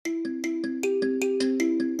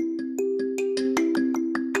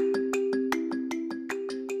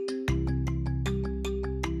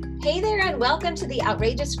Hey there, and welcome to the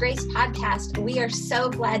Outrageous Grace podcast. We are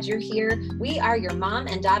so glad you're here. We are your mom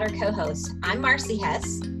and daughter co-hosts. I'm Marcy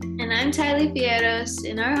Hess. And I'm Tylee Fieros,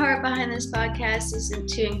 and our heart behind this podcast is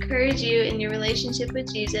to encourage you in your relationship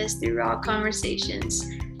with Jesus through raw conversations.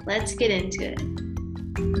 Let's get into it.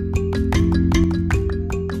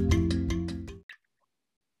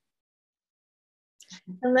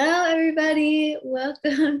 Hello, everybody.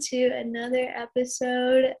 Welcome to another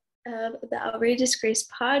episode of the Outrageous Grace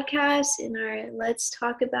podcast in our Let's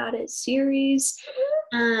Talk About It series.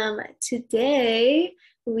 Today,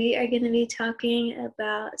 we are going to be talking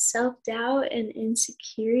about self-doubt and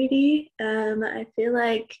insecurity. I feel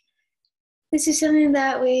like this is something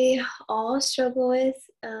that we all struggle with,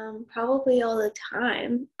 probably all the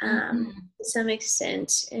time, to some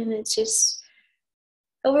extent, and it's just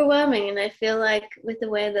overwhelming. And I feel like with the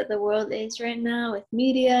way that the world is right now, with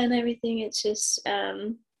media and everything, it's just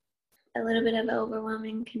a little bit of an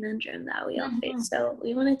overwhelming conundrum that we all face. So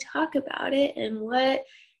we want to talk about it and what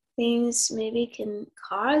things maybe can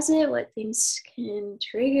cause it, what things can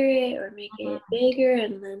trigger it or make it bigger,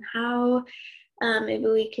 and then how maybe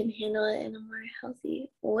we can handle it in a more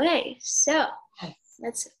healthy way. So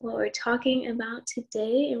that's what we're talking about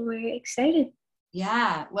today, and we're excited.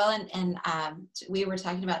 Yeah, well, and we were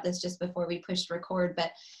talking about this just before we pushed record,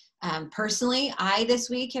 but personally, I this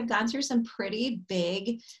week have gone through some pretty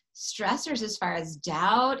big stressors as far as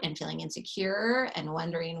doubt and feeling insecure and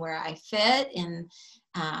wondering where I fit in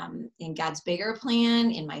God's bigger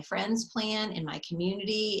plan, in my friend's plan, in my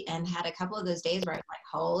community, and had a couple of those days where I was like,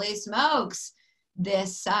 holy smokes,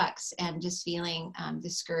 this sucks, and just feeling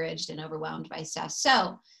discouraged and overwhelmed by stuff.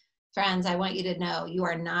 So, friends, I want you to know you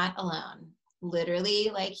are not alone.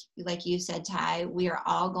 Literally, like you said, Ty, we are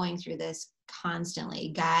all going through this constantly.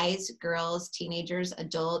 Guys, girls, teenagers,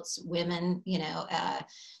 adults, women,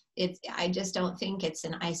 I just don't think it's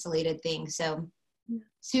an isolated thing. So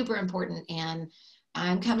super important. And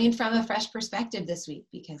I'm coming from a fresh perspective this week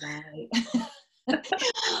because I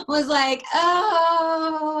was like,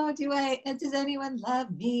 oh, does anyone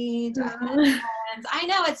love me? Do I have friends? I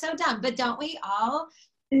know it's so dumb, but don't we all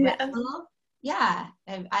wrestle? Yeah.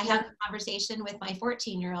 I had a conversation with my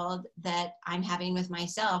 14-year-old that I'm having with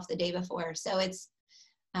myself the day before. So it's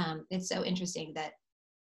so interesting that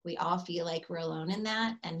we all feel like we're alone in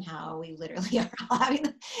that, and how we literally are all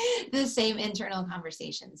having the same internal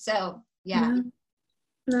conversation. So yeah.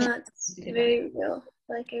 No, it's very real.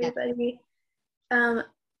 Like everybody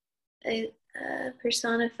it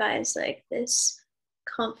personifies like this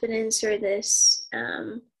confidence or this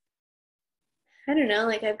I don't know,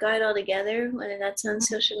 like I've got it all together, whether that's on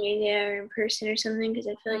social media or in person or something, because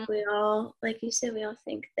I feel like we all, like you said, we all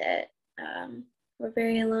think that we're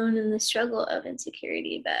very alone in the struggle of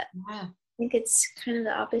insecurity, but I think it's kind of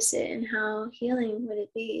the opposite. And how healing would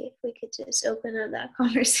it be if we could just open up that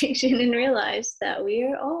conversation and realize that we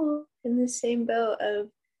are all in the same boat of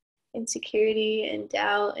insecurity and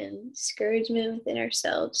doubt and discouragement within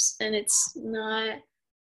ourselves, and it's not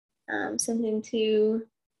something to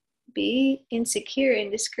be insecure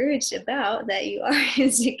and discouraged about that you are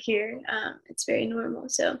insecure. It's very normal.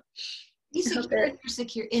 So be secure in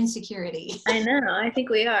your insecurity. I know, I think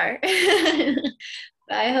we are.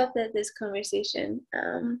 But I hope that this conversation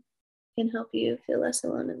can help you feel less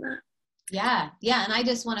alone in that. Yeah. And I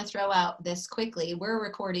just want to throw out this quickly. We're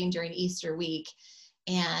recording during Easter week,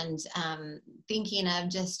 and thinking of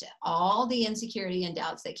just all the insecurity and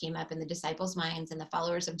doubts that came up in the disciples' minds and the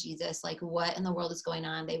followers of Jesus, like what in the world is going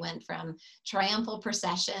on? They went from triumphal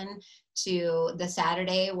procession to the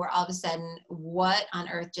Saturday where all of a sudden, what on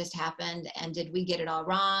earth just happened? And did we get it all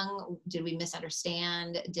wrong? Did we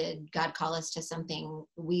misunderstand? Did God call us to something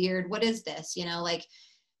weird? What is this?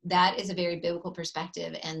 That is a very biblical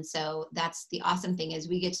perspective. And so that's the awesome thing, is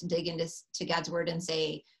we get to dig into God's word and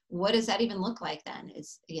say, what does that even look like then?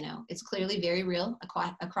 It's clearly very real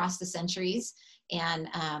across the centuries, and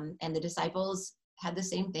the disciples had the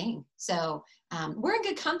same thing. So we're in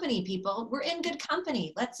good company, people. We're in good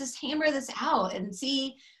company. Let's just hammer this out and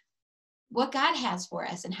see what God has for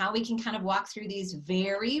us and how we can kind of walk through these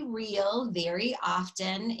very real, very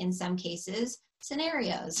often, in some cases,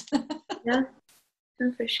 scenarios. Yeah,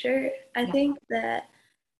 for sure. I think that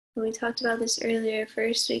when we talked about this earlier,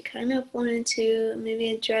 first we kind of wanted to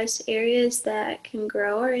maybe address areas that can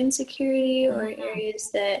grow our insecurity or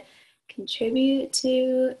areas that contribute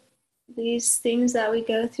to these things that we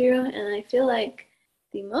go through. And I feel like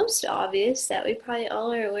the most obvious that we probably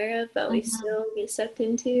all are aware of, but we still get sucked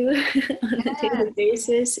into on a daily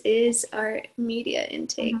basis, is our media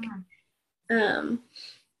intake. And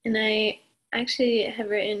I actually have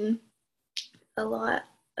written a lot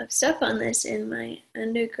of stuff on this in my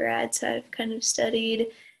undergrad, so I've kind of studied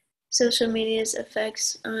social media's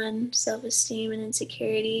effects on self-esteem and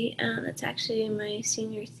insecurity. That's actually my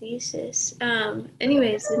senior thesis.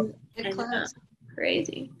 Anyways, and I know,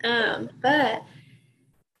 crazy. But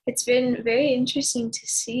it's been very interesting to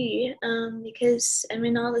see because I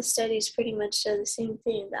mean, all the studies pretty much show the same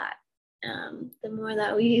thing, that the more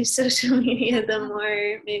that we use social media, the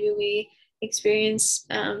more maybe we experience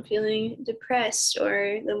feeling depressed,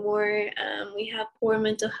 or the more we have poor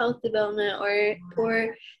mental health development or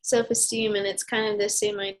poor self-esteem. And it's kind of the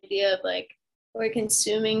same idea of like, we're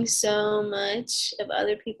consuming so much of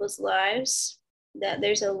other people's lives that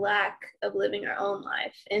there's a lack of living our own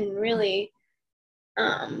life. And really,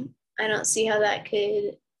 I don't see how that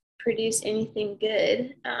could produce anything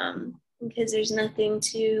good, because there's nothing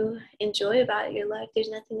to enjoy about your life.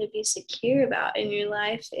 There's nothing to be secure about in your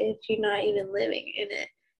life if you're not even living in it.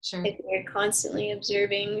 Sure. If you're constantly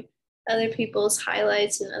observing other people's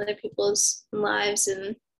highlights and other people's lives.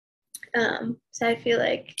 And so I feel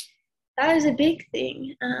like that is a big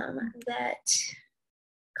thing that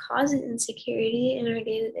causes insecurity in our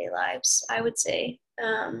day-to-day lives, I would say.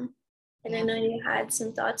 And I know you had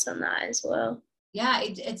some thoughts on that as well. Yeah,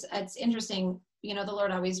 it's interesting. You know, the Lord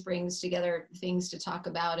always brings together things to talk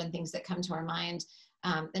about and things that come to our mind.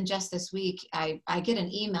 And just this week, I get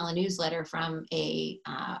an email, a newsletter from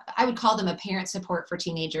I would call them a parent support for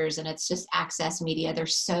teenagers, and it's just Access Media. They're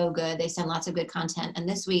so good. They send lots of good content. And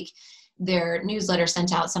this week, their newsletter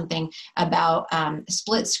sent out something about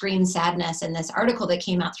split screen sadness, and this article that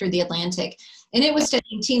came out through The Atlantic. And it was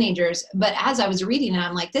studying teenagers. But as I was reading it,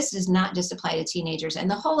 I'm like, this does not just apply to teenagers. And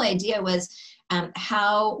the whole idea was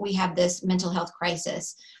how we have this mental health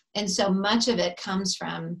crisis. And so much of it comes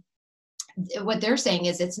from what they're saying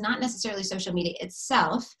is it's not necessarily social media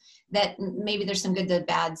itself, that maybe there's some good, the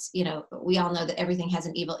bads, you know, we all know that everything has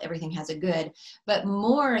an evil, everything has a good, but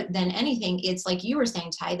more than anything, it's like you were saying,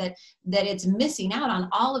 Ty, that it's missing out on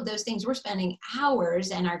all of those things. We're spending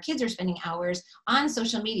hours, and our kids are spending hours on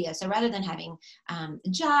social media. So rather than having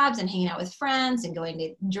jobs and hanging out with friends and going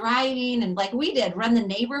to driving and like we did, run the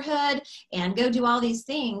neighborhood and go do all these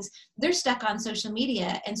things, they're stuck on social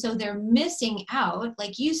media. And so they're missing out,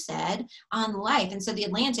 like you said, on life. And so The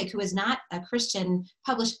Atlantic, who is not a Christian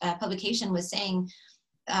publication, was saying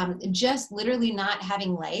just literally not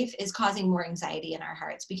having life is causing more anxiety in our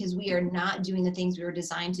hearts because we are not doing the things we were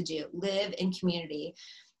designed to do, live in community.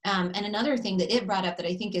 And another thing that it brought up that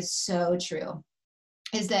I think is so true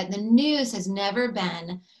is that the news has never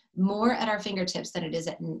been more at our fingertips than it is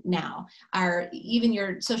at now. Even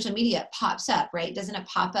your social media pops up, right? Doesn't it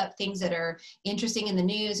pop up things that are interesting in the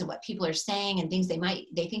news and what people are saying and things they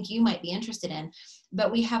think you might be interested in?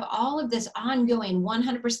 But we have all of this ongoing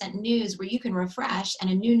 100% news where you can refresh and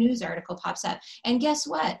a new news article pops up. And guess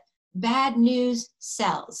what? Bad news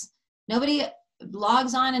sells. Nobody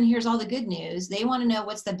logs on and here's all the good news. They want to know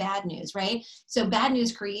what's the bad news, right? So bad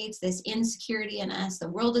news creates this insecurity in us. The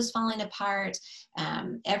world is falling apart.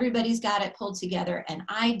 Everybody's got it pulled together and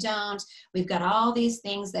I don't. We've got all these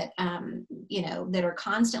things that, that are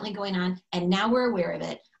constantly going on. And now we're aware of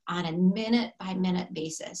it on a minute by minute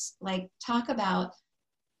basis. Like talk about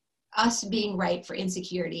us being ripe for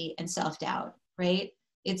insecurity and self-doubt, right?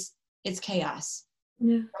 It's chaos,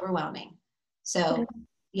 overwhelming. So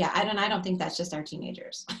yeah, I don't think that's just our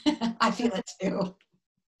teenagers. I feel it too.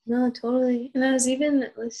 No, totally. And I was even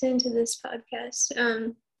listening to this podcast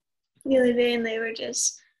the other day, and they were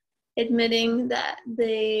just admitting that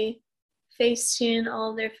they Facetune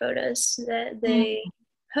all their photos that they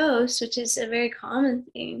post, which is a very common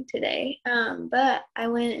thing today. But I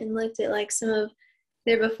went and looked at like some of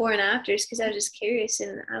their before and afters because I was just curious,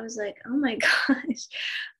 and I was like, oh my gosh,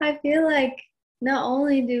 I feel like not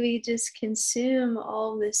only do we just consume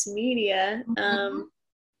all this media,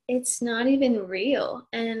 it's not even real,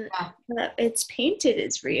 and it's painted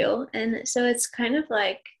as real. And so it's kind of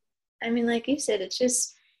like, I mean, like you said, it's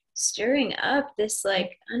just stirring up this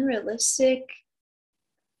like unrealistic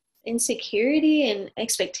insecurity and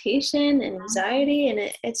expectation and anxiety,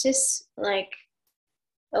 and it's just like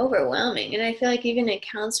overwhelming. And I feel like even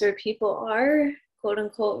accounts where people are quote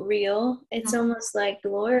unquote real, it's almost like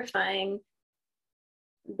glorifying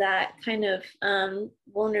that kind of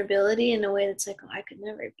vulnerability in a way that's like, oh, I could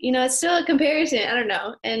never, it's still a comparison. I don't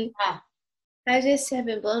know. And I just have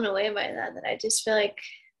been blown away by that I just feel like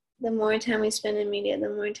the more time we spend in media, the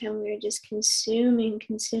more time we're just consuming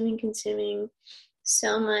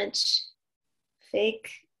so much fake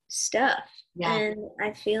stuff. Yeah. And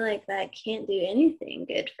I feel like that can't do anything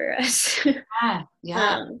good for us.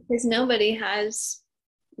 Yeah. Because nobody has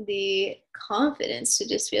the confidence to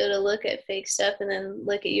just be able to look at fake stuff and then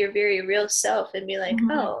look at your very real self and be like,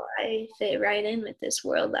 Mm-hmm. oh, I fit right in with this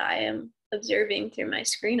world that I am observing through my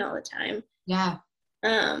screen all the time. Yeah.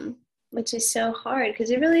 Which is so hard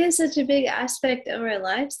because it really is such a big aspect of our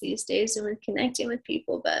lives these days and with connecting with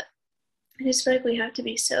people. But I just feel like we have to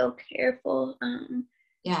be so careful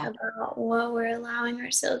about what we're allowing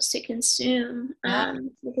ourselves to consume.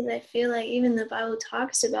 Because I feel like even the Bible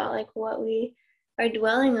talks about like what we are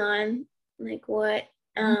dwelling on, like what,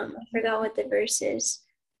 I forgot what the verse is,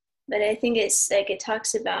 but I think it's like it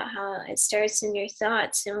talks about how it starts in your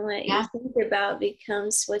thoughts and what you think about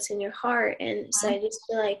becomes what's in your heart. And so I just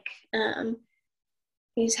feel like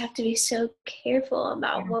we just have to be so careful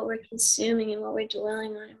about what we're consuming and what we're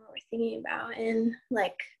dwelling on and what we're thinking about. And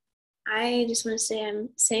like, I just want to say I'm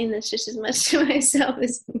saying this just as much to myself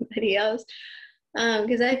as anybody else,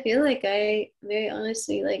 because I feel like I very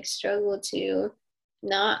honestly like struggle to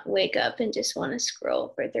not wake up and just want to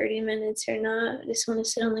scroll for 30 minutes or not just want to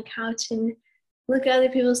sit on the couch and look at other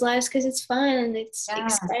people's lives because it's fun and it's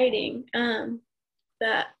exciting.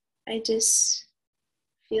 But I just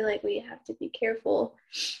feel like we have to be careful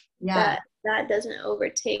that doesn't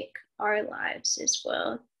overtake our lives as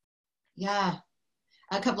well. Yeah.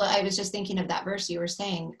 I was just thinking of that verse you were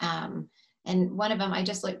saying. And one of them, I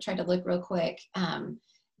just tried to look real quick.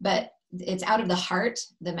 But it's out of the heart,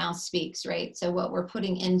 the mouth speaks, right? So what we're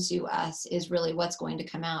putting into us is really what's going to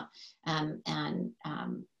come out. I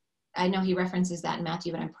know he references that in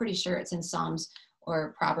Matthew, but I'm pretty sure it's in Psalms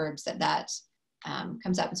or Proverbs that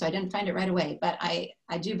comes up. And so I didn't find it right away, but I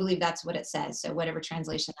do believe that's what it says. So whatever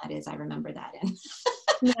translation that is, I remember that in.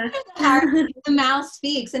 The mouth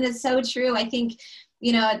speaks, and it's so true. I think,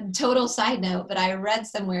 a total side note, but I read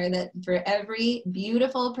somewhere that for every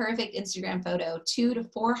beautiful, perfect Instagram photo, 200 to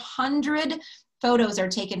 400 photos are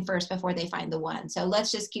taken first before they find the one. So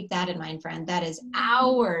let's just keep that in mind, friend. That is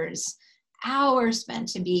hours spent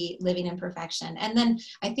to be living in perfection. And then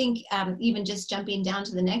I think even just jumping down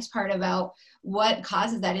to the next part about what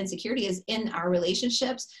causes that insecurity is in our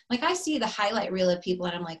relationships. Like I see the highlight reel of people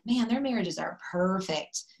and I'm like, man, their marriages are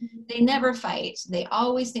perfect. They never fight. They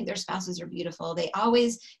always think their spouses are beautiful. They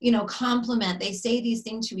always, compliment. They say these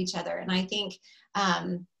things to each other. And I think,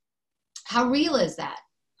 how real is that?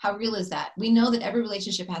 How real is that? We know that every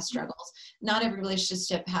relationship has struggles. Not every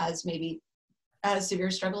relationship has maybe as severe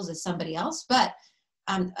struggles as somebody else. But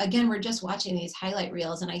again, we're just watching these highlight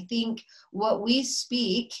reels. And I think what we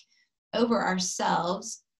speak over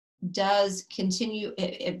ourselves does continue,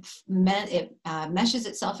 it meshes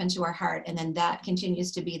itself into our heart, and then that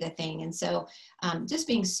continues to be the thing. And so just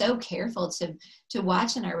being so careful to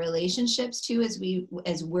watch in our relationships too,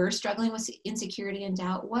 as we're struggling with insecurity and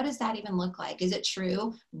doubt. What does that even look like? Is it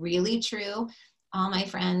true? Really true? All my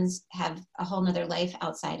friends have a whole nother life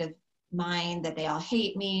outside of mine, that they all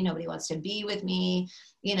hate me, nobody wants to be with me,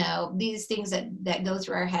 these things that go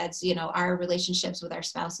through our heads. Our relationships with our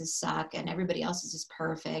spouses suck and everybody else is just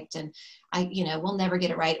perfect, and we'll never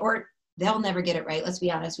get it right, or they'll never get it right. Let's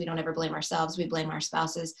be honest, we don't ever blame ourselves, we blame our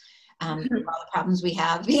spouses for all the problems we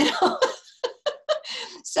have.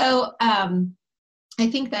 So I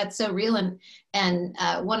think that's so real. And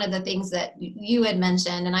one of the things that you had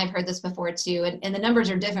mentioned, and I've heard this before too, and the numbers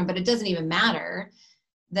are different, but it doesn't even matter,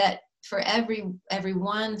 that for every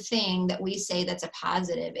one thing that we say that's a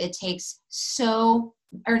positive, it takes for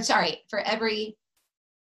every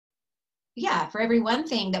one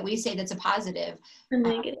thing that we say that's a positive, a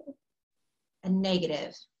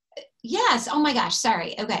negative. Yes. Oh my gosh.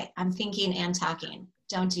 Sorry. Okay. I'm thinking and talking.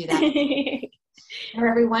 Don't do that. For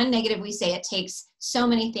every one negative we say, it takes so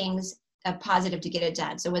many things of positive to get it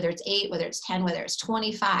done. So whether it's 8, whether it's 10, whether it's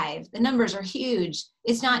 25, the numbers are huge.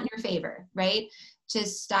 It's not in your favor, right? To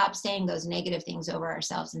stop saying those negative things over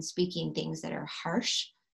ourselves and speaking things that are harsh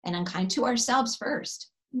and unkind to ourselves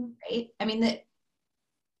first, right? I mean, that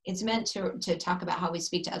it's meant to talk about how we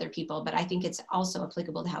speak to other people, but I think it's also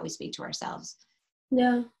applicable to how we speak to ourselves.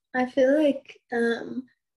 Yeah, I feel like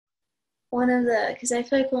because I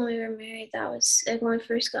feel like when we were married, that was like when we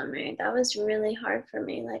first got married, that was really hard for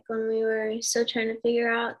me. Like when we were still trying to figure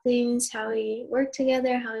out things, how we worked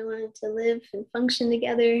together, how we wanted to live and function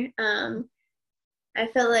together. I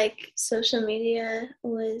felt like social media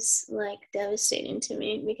was like devastating to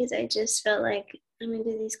me because I just felt like, do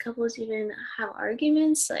these couples even have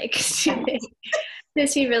arguments? Like,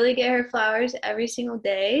 does he really get her flowers every single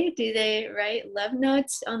day? Do they write love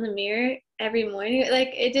notes on the mirror every morning?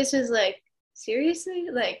 Like, it just was like, seriously?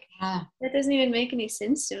 Like, that doesn't even make any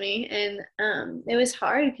sense to me. And it was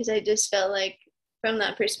hard because I just felt like from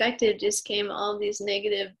that perspective just came all these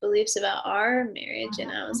negative beliefs about our marriage. And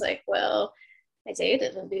I was like, well, Isaiah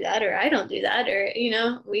doesn't do that, or I don't do that, or,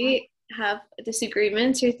 we have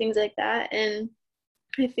disagreements or things like that. And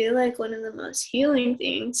I feel like one of the most healing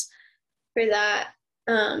things for that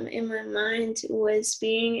in my mind was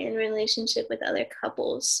being in relationship with other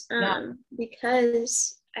couples,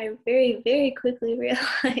 because I very, very quickly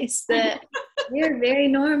realized that we're very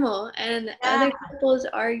normal, and other couples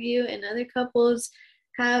argue, and other couples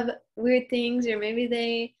have weird things, or maybe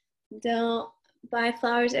they don't buy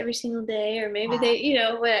flowers every single day, or maybe they,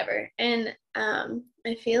 whatever. And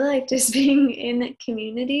I feel like just being in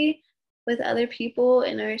community with other people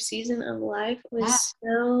in our season of life was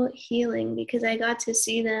so healing, because I got to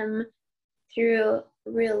see them through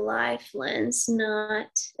real life lens, not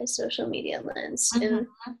a social media lens. And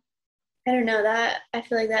I don't know, that I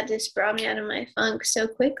feel like that just brought me out of my funk so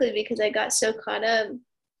quickly, because I got so caught up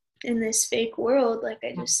in this fake world, like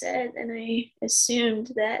I just said, and I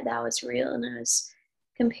assumed that that was real, and I was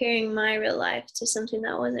comparing my real life to something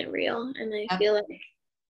that wasn't real. And I feel like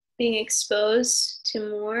being exposed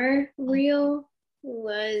to more real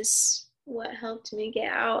was what helped me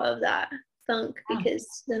get out of that funk,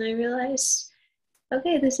 because then I realized,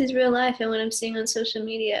 okay, this is real life, and what I'm seeing on social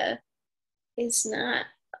media is not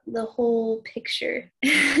the whole picture.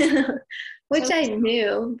 Which I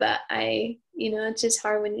knew, but it's just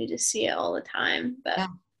hard when you just see it all the time. But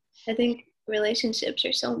I think relationships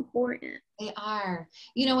are so important. They are.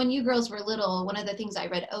 When you girls were little, one of the things I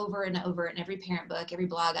read over and over in every parent book, every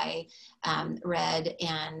blog I read,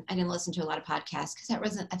 and I didn't listen to a lot of podcasts because that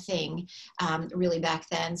wasn't a thing really back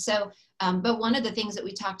then. So, but one of the things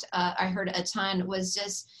that I heard a ton was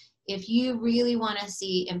just, if you really want to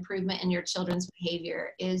see improvement in your children's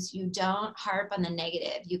behavior, is you don't harp on the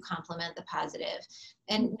negative, you compliment the positive.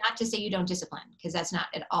 And not to say you don't discipline, because that's not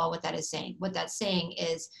at all what that is saying. What that's saying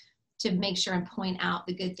is to make sure and point out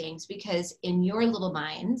the good things, because in your little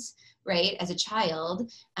minds, right, as a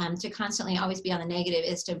child, to constantly always be on the negative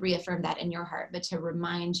is to reaffirm that in your heart, but to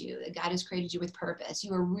remind you that God has created you with purpose.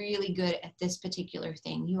 You are really good at this particular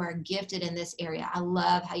thing. You are gifted in this area. I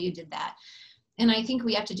love how you did that. And I think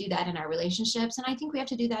we have to do that in our relationships. And I think we have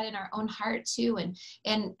to do that in our own heart too.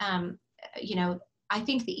 And I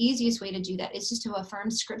think the easiest way to do that is just to affirm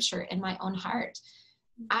scripture in my own heart.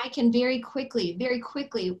 I can very quickly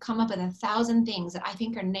come up with 1,000 things that I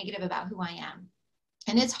think are negative about who I am.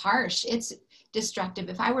 And it's harsh. It's destructive.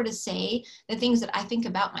 If I were to say the things that I think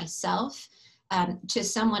about myself to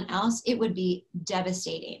someone else, it would be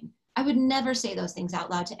devastating. I would never say those things out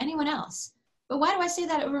loud to anyone else. But why do I say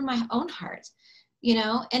that over my own heart?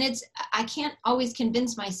 And I can't always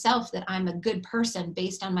convince myself that I'm a good person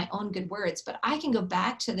based on my own good words, but I can go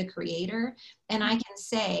back to the Creator and I can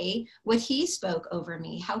say what He spoke over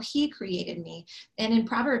me, how He created me. And in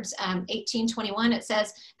Proverbs 18:21, it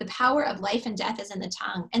says, the power of life and death is in the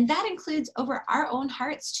tongue. And that includes over our own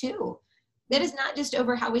hearts too. That is not just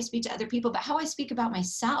over how we speak to other people, but how I speak about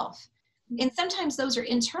myself. And sometimes those are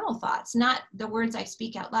internal thoughts, not the words I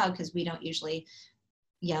speak out loud, because we don't usually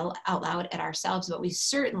yell out loud at ourselves, but we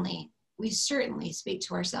certainly speak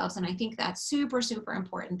to ourselves. And I think that's super, super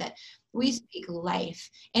important, that we speak life.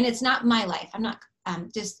 And it's not my life. I'm not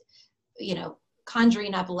just,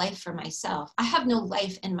 conjuring up life for myself. I have no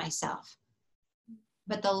life in myself.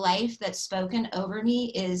 But the life that's spoken over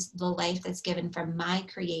me is the life that's given from my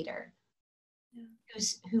Creator,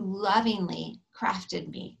 who lovingly crafted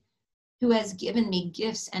me, who has given me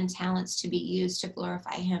gifts and talents to be used to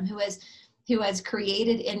glorify Him, who has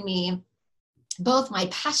created in me both my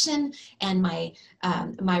passion and my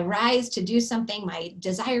rise to do something, my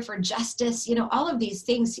desire for justice, all of these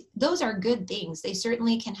things. Those are good things. They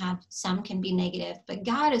certainly some can be negative, but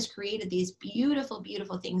God has created these beautiful,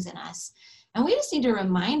 beautiful things in us. And we just need to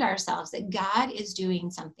remind ourselves that God is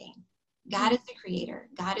doing something. God is the Creator.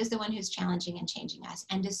 God is the one who's challenging and changing us.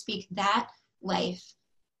 And to speak that life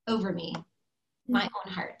over me, my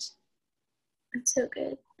own heart. That's so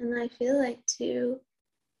good. And I feel like too,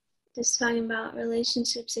 just talking about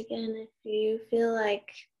relationships again, if you feel like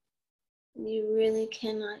you really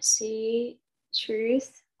cannot see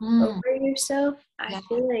truth over yourself, I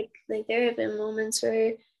feel like there have been moments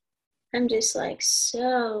where I'm just like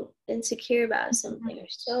so insecure about something or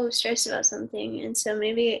so stressed about something. And so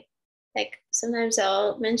maybe like sometimes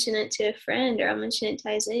I'll mention it to a friend, or I'll mention it to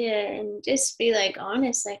Isaiah, and just be like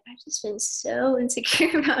honest, like I've just been so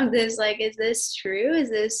insecure about this. Like, is this true? Is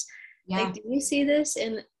this like, do you see this?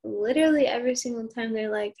 And literally every single time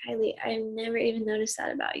they're like, Tylee, I've never even noticed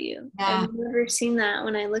that about you. I've never seen that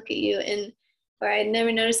when I look at you, or I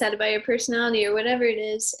never noticed that about your personality or whatever it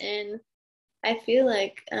is. And I feel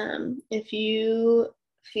like if you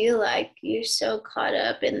feel like you're so caught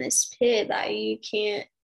up in this pit that you can't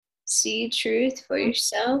see truth for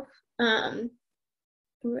yourself.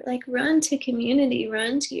 Like run to community,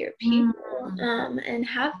 run to your people, and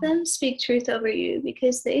have them speak truth over you,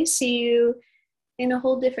 because they see you in a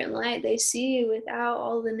whole different light. They see you without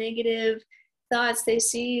all the negative thoughts. They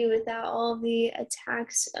see you without all the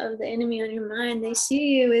attacks of the enemy on your mind. They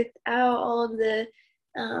see you without all of the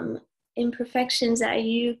imperfections that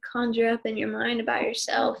you conjure up in your mind about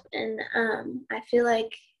yourself. And I feel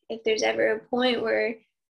like if there's ever a point where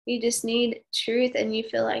you just need truth and you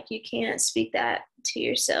feel like you can't speak that to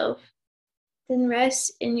yourself, then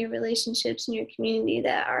rest in your relationships in your community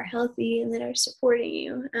that are healthy and that are supporting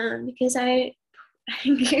you. Because I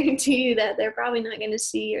guarantee you that they're probably not going to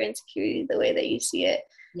see your insecurity the way that you see it.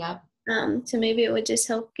 Yep. So maybe it would just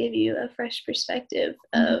help give you a fresh perspective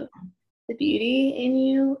of the beauty in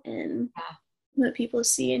you and what people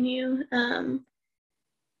see in you.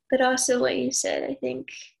 But also what you said, I think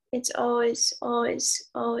it's always, always,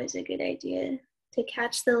 always a good idea to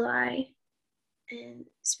catch the lie and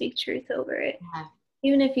speak truth over it. Yeah.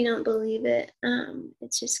 Even if you don't believe it,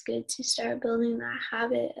 it's just good to start building that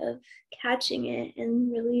habit of catching it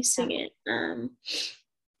and releasing it.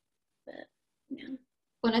 But yeah.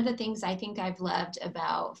 One of the things I think I've loved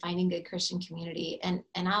about finding good Christian community, and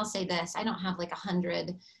I'll say this, I don't have like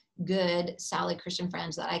 100 good, solid Christian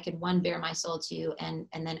friends that I could bare my soul to and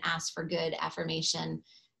then ask for good affirmation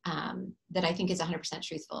that I think is 100%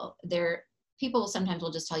 truthful. People sometimes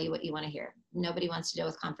will just tell you what you want to hear. Nobody wants to deal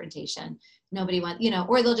with confrontation. Nobody wants,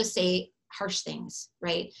 or they'll just say harsh things,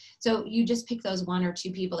 right? So you just pick those one or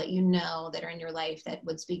two people that you know that are in your life that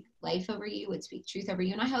would speak life over you, would speak truth over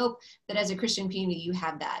you. And I hope that as a Christian community, you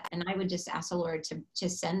have that. And I would just ask the Lord to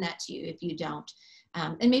send that to you if you don't.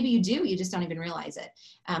 And maybe you do, you just don't even realize it.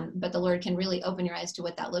 But the Lord can really open your eyes to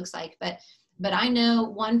what that looks like. But I know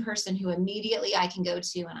one person who immediately I can go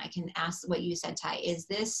to and I can ask what you said, Ty, is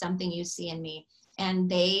this something you see in me? And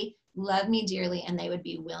they love me dearly and they would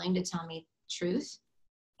be willing to tell me truth,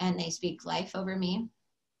 and they speak life over me.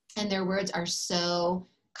 And their words are so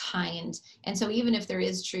kind. And so even if there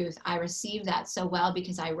is truth, I receive that so well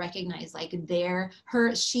because I recognize like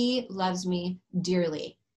she loves me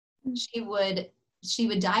dearly. She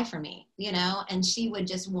would die for me, and she would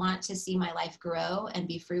just want to see my life grow and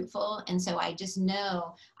be fruitful. And so I just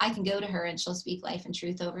know I can go to her and she'll speak life and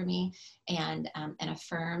truth over me and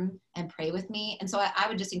affirm and pray with me. And so I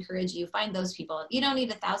would just encourage you, find those people. You don't need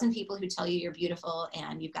 1,000 people who tell you you're beautiful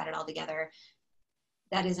and you've got it all together.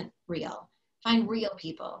 That isn't real. Find real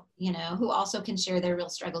people, who also can share their real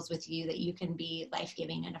struggles with you that you can be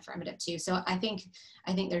life-giving and affirmative to. So I think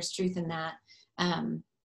there's truth in that.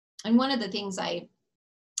 And one of the things I've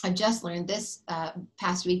just learned this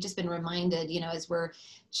past week, just been reminded, as we're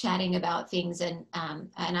chatting about things, and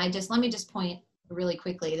let me just point really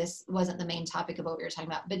quickly, this wasn't the main topic of what we were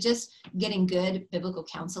talking about, but just getting good biblical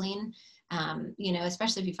counseling,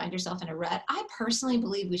 especially if you find yourself in a rut. I personally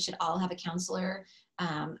believe we should all have a counselor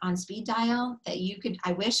on speed dial that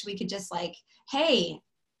I wish we could just like, hey,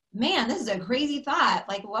 man, this is a crazy thought.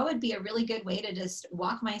 Like, what would be a really good way to just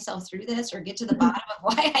walk myself through this or get to the bottom of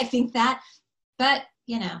why I think that? But,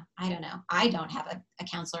 I don't know. I don't have a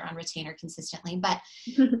counselor on retainer consistently, but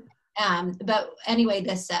anyway,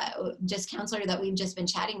 this just counselor that we've just been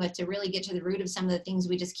chatting with to really get to the root of some of the things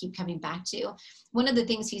we just keep coming back to. One of the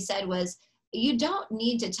things he said was, you don't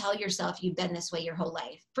need to tell yourself you've been this way your whole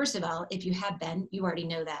life. First of all, if you have been, you already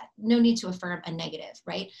know that. No need to affirm a negative,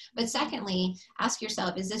 right? But secondly, ask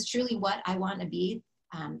yourself, is this truly what I want to be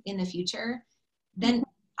in the future? Then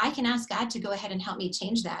I can ask God to go ahead and help me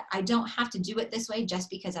change that. I don't have to do it this way just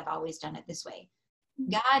because I've always done it this way.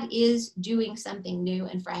 God is doing something new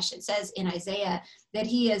and fresh. It says in Isaiah that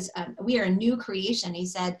we are a new creation. He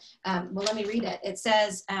said, let me read it. It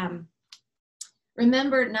says,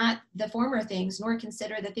 remember not the former things, nor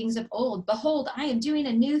consider the things of old. Behold, I am doing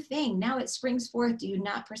a new thing. Now it springs forth. Do you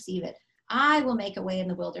not perceive it? I will make a way in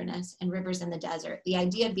the wilderness and rivers in the desert. The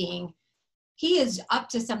idea being, he is up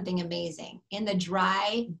to something amazing. In the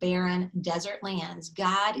dry, barren desert lands,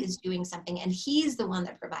 God is doing something, and he's the one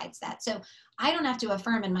that provides that. So I don't have to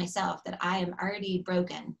affirm in myself that I am already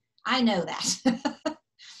broken. I know that.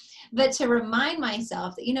 But to remind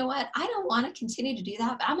myself that, you know what, I don't want to continue to do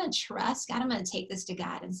that, but I'm going to trust God. I'm going to take this to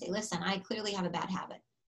God and say, listen, I clearly have a bad habit.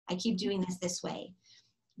 I keep doing this way.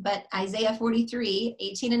 But Isaiah 43,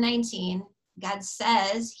 18 and 19, God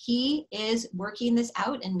says he is working this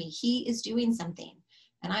out in me. He is doing something.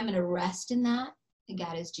 And I'm going to rest in that. And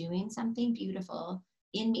God is doing something beautiful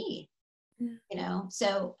in me.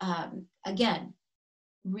 So again,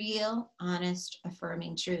 real, honest,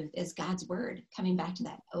 affirming truth is God's word, coming back to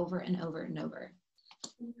that over and over and over.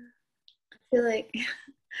 I feel like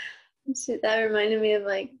So that reminded me of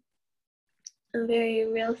like a very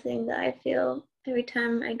real thing that I feel every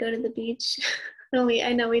time I go to the beach.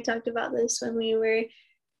 I know we talked about this when we were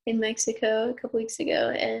in Mexico a couple weeks ago,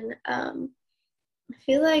 and I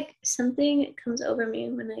feel like something comes over me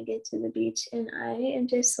when I get to the beach, and I am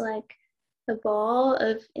just like a ball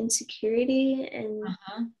of insecurity and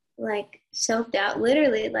like self-doubt.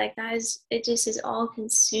 Literally, like it just is all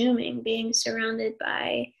consuming being surrounded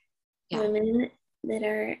by women that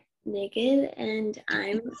are naked, and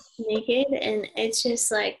I'm naked, and it's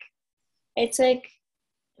just like, it's like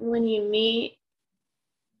when you meet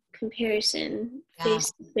comparison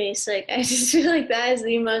face to face, like I just feel like that is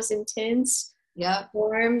the most intense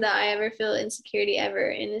form that I ever feel insecurity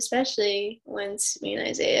ever. And especially once me and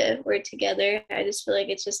Isaiah were together, I just feel like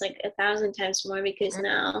it's just like 1,000 times more, because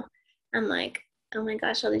now I'm like, oh my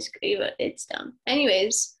gosh, all these, it's dumb.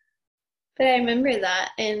 Anyways, but I remember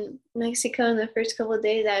that in Mexico in the first couple of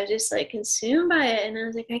days, I was just like consumed by it. And I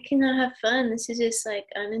was like, I cannot have fun. This is just like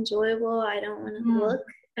unenjoyable. I don't want to look.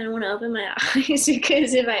 I don't want to open my eyes,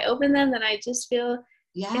 because if I open them, then I just feel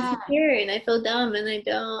insecure and I feel dumb, and I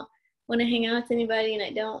don't want to hang out with anybody, and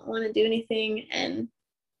I don't want to do anything. And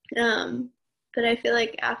but I feel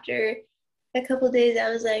like after a couple of days, I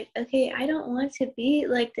was like, okay, I don't want to be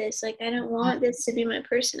like this. Like, I don't want this to be my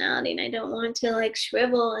personality, and I don't want to like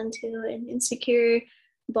shrivel into an insecure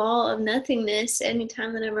ball of nothingness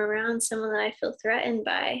anytime that I'm around someone that I feel threatened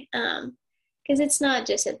by. Because it's not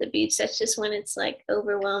just at the beach. That's just when it's like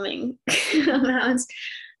overwhelming amounts.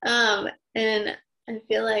 And I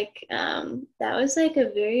feel like that was like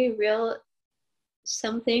a very real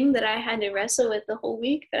something that I had to wrestle with the whole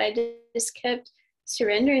week. But I just kept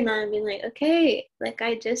surrendering that and being like, okay, like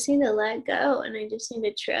I just need to let go, and I just need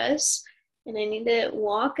to trust, and I need to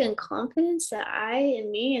walk in confidence that I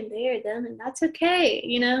and me and they are them, and that's okay,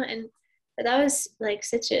 you know. And but that was like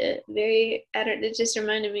such a very, it just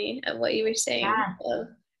reminded me of what you were saying,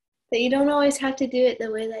 that you don't always have to do it the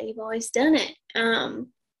way that you've always done it,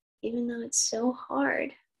 even though it's so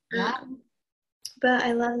hard. But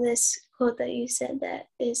I love this quote that you said, that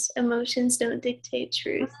is, emotions don't dictate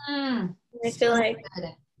truth. I feel like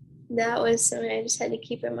that was something I just had to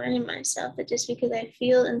keep reminding myself, that just because I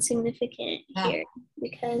feel insignificant here,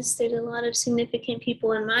 because there's a lot of significant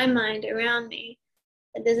people in my mind around me,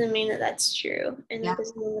 that doesn't mean that that's true. And that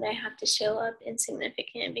doesn't mean that I have to show up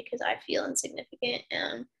insignificant because I feel insignificant.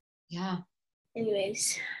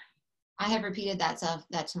 Anyways. I have repeated that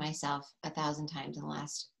to myself 1,000 times in the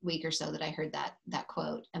last week or so that I heard that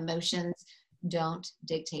quote. Emotions don't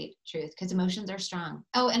dictate truth, because emotions are strong.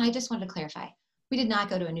 Oh, and I just wanted to clarify. We did not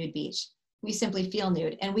go to a nude beach. We simply feel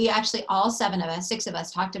nude. And we actually, all 6 of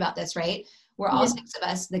us talked about this, right? We're all 6 of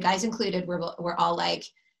us, the guys included, we're all like,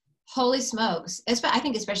 holy smokes. I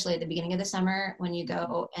think especially at the beginning of the summer, when you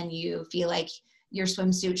go and you feel like your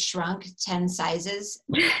swimsuit shrunk 10 sizes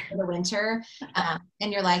for the winter.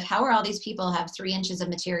 And you're like, how are all these people have 3 inches of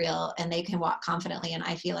material and they can walk confidently, and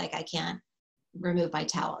I feel like I can't remove my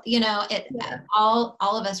towel? You know, all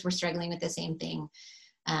of us were struggling with the same thing,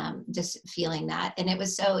 just feeling that. And it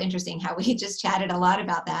was so interesting how we just chatted a lot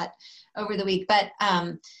about that over the week. But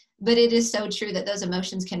it is so true that those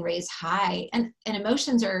emotions can raise high, and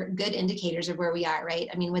emotions are good indicators of where we are, right?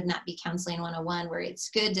 I mean, wouldn't that be counseling 101, where it's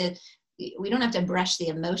good to, we don't have to brush the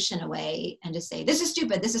emotion away and just say, this is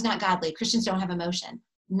stupid, this is not godly, Christians don't have emotion.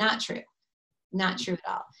 Not true. Not true at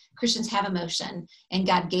all. Christians have emotion, and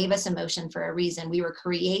God gave us emotion for a reason. We were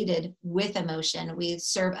created with emotion. We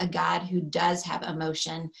serve a God who does have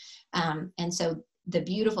emotion. And so the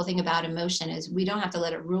beautiful thing about emotion is we don't have to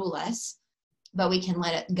let it rule us, but we can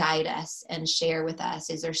let it guide us and share with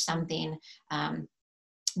us. Is there something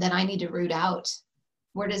that I need to root out?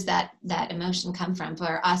 Where does that emotion come from?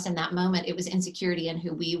 For us in that moment, it was insecurity in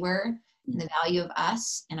who we were, and the value of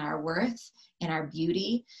us, and our worth, and our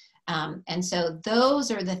beauty. And so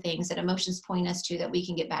those are the things that emotions point us to, that we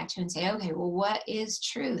can get back to and say, okay, well, what is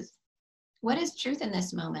truth? What is truth in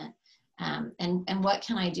this moment? And what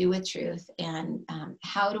can I do with truth? And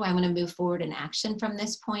how do I want to move forward in action from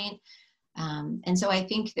this point? And so I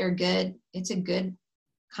think they're good. It's a good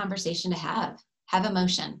conversation to have. Have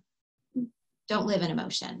emotion. Don't live in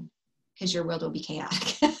emotion, because your world will be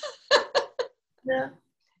chaotic.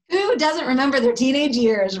 Who doesn't remember their teenage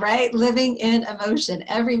years, right? Living in emotion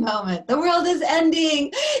every moment. The world is ending.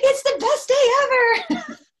 It's the best day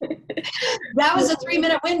ever. That was a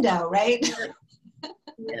 3-minute window, right?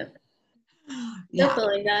 Still feel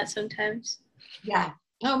like that sometimes. Yeah.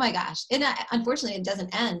 Oh my gosh. And unfortunately, it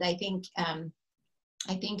doesn't end. I think I'm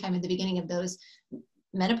at the beginning of those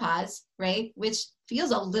menopause, right? Which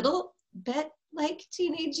feels a little bit like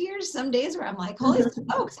teenage years, some days where I'm like, holy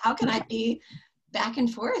smokes, how can I be back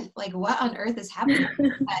and forth? Like, what on earth is happening?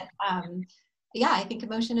 But yeah, I think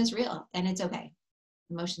emotion is real, and it's okay.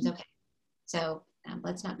 Emotion's okay. So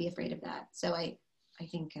let's not be afraid of that. So I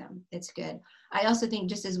think it's good. I also think,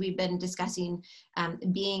 just as we've been discussing,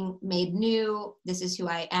 being made new, this is who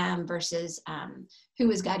I am versus who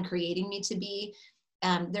is God creating me to be.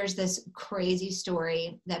 There's this crazy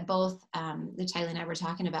story that both Tyler and I were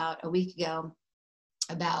talking about a week ago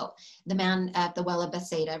about the man at the well of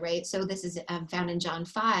Bethsaida, right? So this is found in John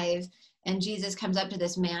 5, and Jesus comes up to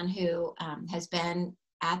this man who has been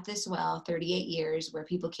at this well 38 years, where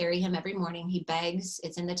people carry him every morning. He begs.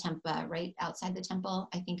 It's in the temple, right outside the temple,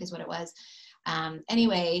 I think is what it was.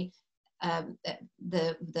 Anyway,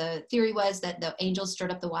 the theory was that the angels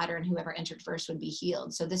stirred up the water, and whoever entered first would be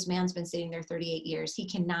healed. So this man's been sitting there 38 years. He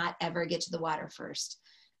cannot ever get to the water first.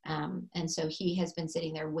 And so he has been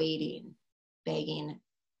sitting there waiting, begging,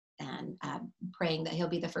 and praying that he'll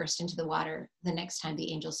be the first into the water the next time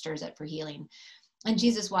the angel stirs it for healing. And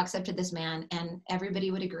Jesus walks up to this man, and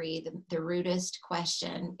everybody would agree the rudest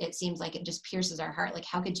question, it seems like it just pierces our heart. Like,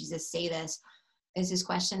 how could Jesus say this? Is his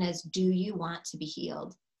question is, do you want to be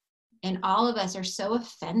healed? And all of us are so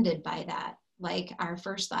offended by that. Like, our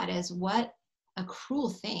first thought is, what a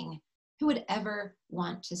cruel thing. Who would ever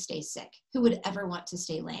want to stay sick? Who would ever want to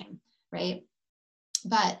stay lame, right?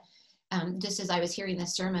 But just as I was hearing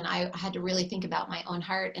this sermon, I had to really think about my own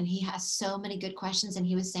heart. And he has so many good questions. And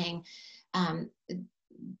he was saying,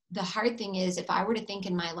 the hard thing is, if I were to think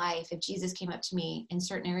in my life, if Jesus came up to me in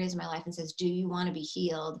certain areas of my life and says, do you want to be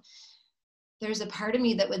healed? There's a part of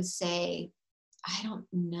me that would say, I don't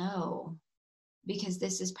know, because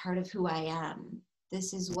this is part of who I am.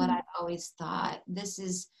 This is what I've always thought. This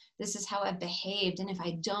is how I've behaved. And if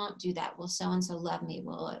I don't do that, will so-and-so love me?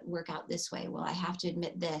 Will it work out this way? Will I have to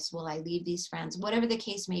admit this? Will I leave these friends? Whatever the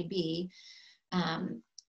case may be,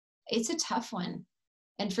 it's a tough one.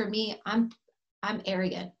 And for me, I'm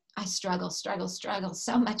arrogant. I struggle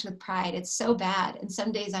so much with pride. It's so bad. And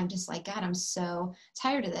some days I'm just like, God, I'm so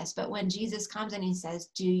tired of this. But when Jesus comes and he says,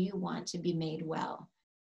 do you want to be made well?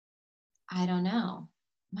 I don't know.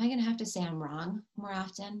 Am I going to have to say I'm wrong more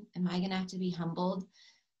often? Am I going to have to be humbled?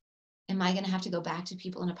 Am I going to have to go back to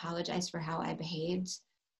people and apologize for how I behaved?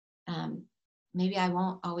 Maybe I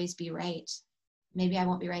won't always be right. Maybe I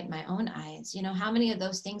won't be right in my own eyes. You know, how many of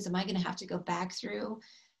those things am I going to have to go back through?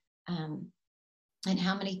 And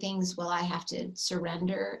how many things will I have to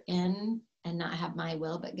surrender in and not have my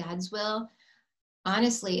will, but God's will?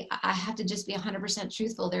 Honestly, I have to just be 100%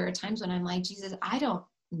 truthful. There are times when I'm like, Jesus, I don't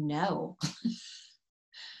know.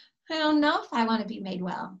 I don't know if I want to be made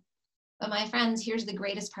well. But my friends, here's the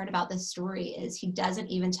greatest part about this story is he doesn't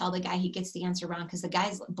even tell the guy he gets the answer wrong, because the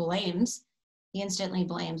guy blames. He instantly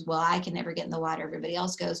blames, well, I can never get in the water. Everybody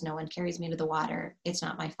else goes. No one carries me to the water. It's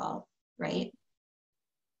not my fault, right?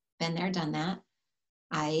 Been there, done that.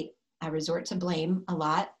 I resort to blame a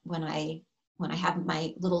lot when I have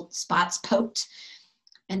my little spots poked.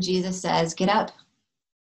 And Jesus says, get up,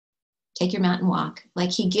 take your mat and walk.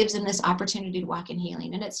 Like, he gives him this opportunity to walk in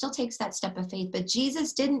healing. And it still takes that step of faith. But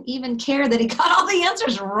Jesus didn't even care that he got all the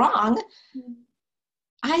answers wrong.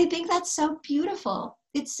 I think that's so beautiful.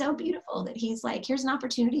 It's so beautiful that he's like, here's an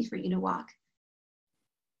opportunity for you to walk,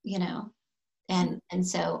 you know? And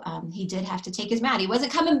so he did have to take his mat. He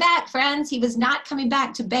wasn't coming back, friends. He was not coming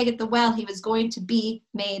back to beg at the well. He was going to be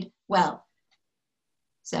made well.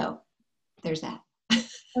 So there's that.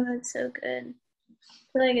 Oh, that's so good. I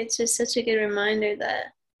feel like it's just such a good reminder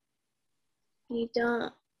that you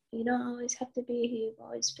don't always have to be who you've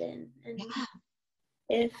always been. And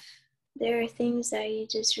if there are things that you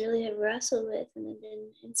just really have wrestled with and have been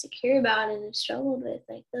insecure about and have struggled with,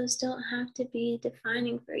 like, those don't have to be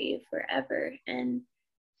defining for you forever. And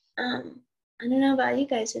I don't know about you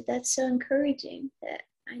guys, but that's so encouraging that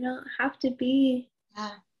I don't have to be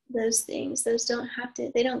those things. Those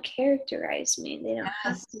they don't characterize me. They don't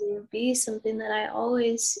have to be something that I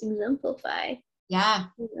always exemplify. Yeah.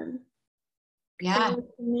 Yeah.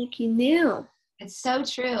 Make you new. It's so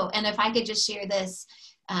true. And if I could just share this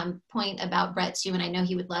point about Brett too, and I know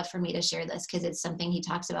he would love for me to share this because it's something he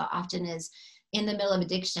talks about often, is in the middle of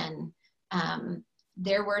addiction.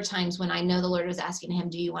 There were times when I know the Lord was asking him,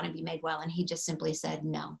 do you want to be made well? And he just simply said,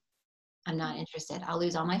 no, I'm not interested. I'll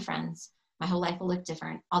lose all my friends. My whole life will look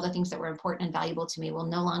different. All the things that were important and valuable to me will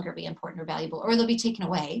no longer be important or valuable, or they'll be taken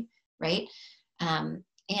away, right?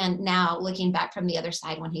 And now looking back from the other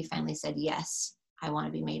side, when he finally said, yes, I want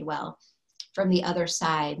to be made well, from the other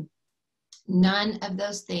side, none of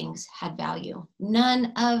those things had value.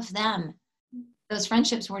 None of them. Those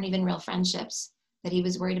friendships weren't even real friendships. that he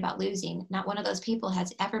was worried about losing. Not one of those people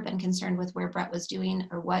has ever been concerned with where Brett was doing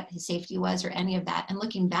or what his safety was or any of that. And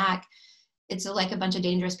looking back, it's like a bunch of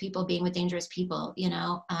dangerous people being with dangerous people, you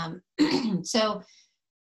know? So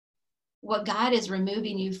what God is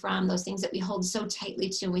removing you from, those things that we hold so tightly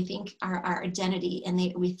to, and we think are our identity, and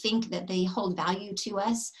we think that they hold value to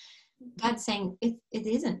us. God's saying it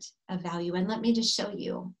isn't of value. And let me just show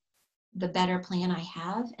you the better plan I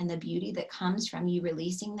have and the beauty that comes from you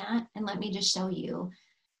releasing that. And let me just show you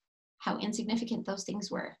how insignificant those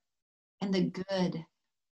things were and the good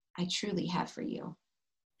I truly have for you.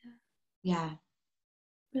 Yeah.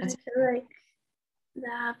 I feel like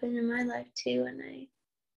that happened in my life too when I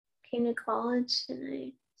came to college, and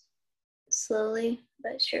I slowly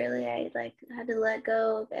but surely I had to let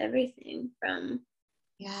go of everything from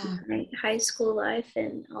my high school life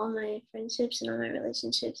and all my friendships and all my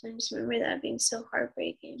relationships. And I just remember that being so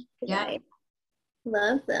heartbreaking because I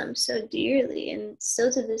love them so dearly, and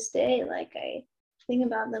still to this day, like I think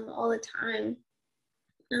about them all the time.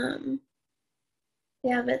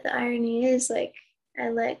 But the irony is, like, I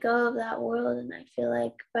let go of that world, and I feel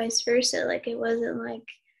like vice versa. Like, it wasn't like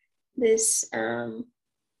this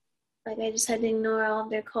like I just had to ignore all of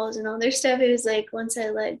their calls and all their stuff. It was like once I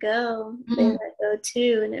let go, they let go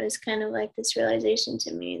too. And it was kind of like this realization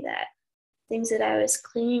to me that things that I was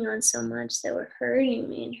clinging on so much that were hurting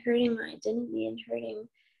me and hurting my identity and hurting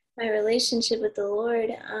my relationship with the Lord,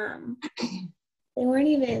 they weren't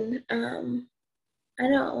even, I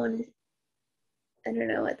don't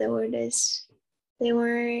know what the word is. They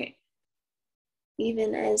weren't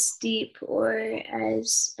even as deep or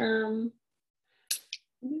as, I don't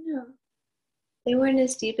know. They weren't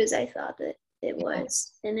as deep as I thought that it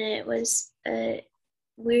was. And it was a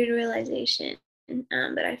weird realization.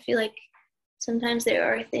 But I feel like sometimes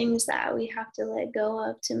there are things that we have to let go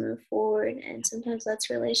of to move forward. And sometimes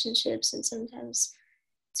that's relationships, and sometimes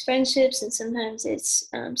it's friendships, and sometimes it's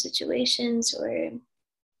situations or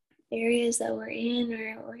areas that we're in,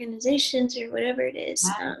 or organizations, or whatever it is.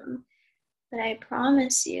 But I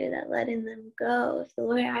promise you that letting them go, if the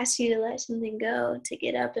Lord asks you to let something go, to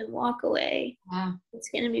get up and walk away, it's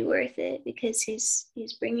going to be worth it, because He's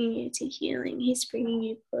bringing you to healing. He's bringing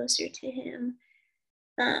you closer to Him.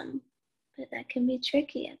 But that can be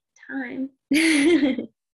tricky at the time.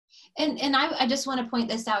 And I just want to point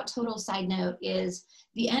this out, total side note, is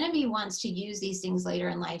the enemy wants to use these things later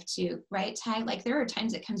in life too, right, Ty? Like, there are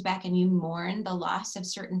times it comes back and you mourn the loss of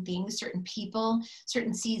certain things, certain people,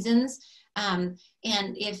 certain seasons. And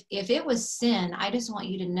if it was sin, I just want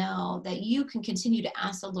you to know that you can continue to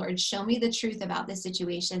ask the Lord, show me the truth about this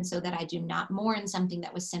situation so that I do not mourn something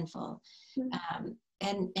that was sinful.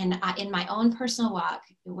 And in my own personal walk,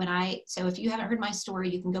 so if you haven't heard my story,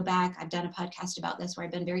 you can go back. I've done a podcast about this where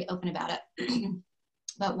I've been very open about it.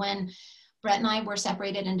 But when Brett and I were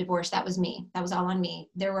separated and divorced, that was me. That was all on me.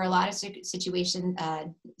 There were a lot of situation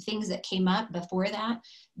things that came up before that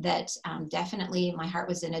definitely my heart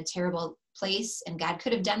was in a terrible place, and God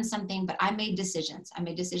could have done something, but I made decisions. I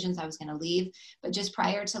was going to leave, but just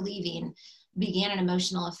prior to leaving began an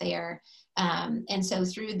emotional affair. And so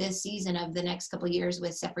through this season of the next couple of years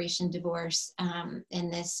with separation, divorce,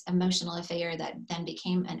 and this emotional affair that then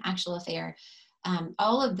became an actual affair,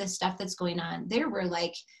 all of this stuff that's going on, there were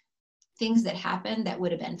like things that happened that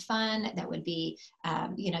would have been fun, that would be,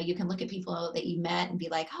 you can look at people that you met and be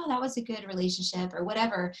like, oh, that was a good relationship or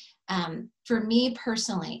whatever. For me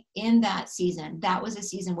personally, in that season, that was a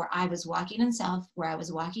season where I was walking in self, where I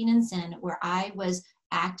was walking in sin, where I was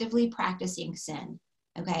actively practicing sin.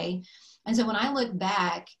 Okay. And so when I look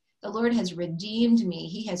back, the Lord has redeemed me.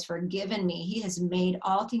 He has forgiven me. He has made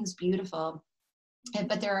all things beautiful.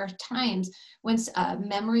 But there are times when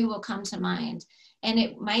memory will come to mind, and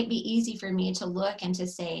it might be easy for me to look and to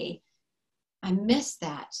say, I miss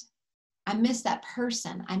that. I miss that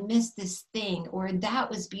person. I miss this thing, or that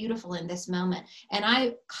was beautiful in this moment. And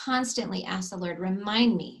I constantly ask the Lord,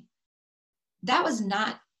 remind me, that was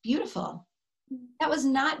not beautiful. That was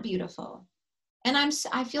not beautiful. And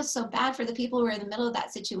I feel so bad for the people who are in the middle of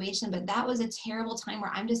that situation, but that was a terrible time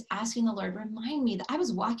where I'm just asking the Lord, remind me that I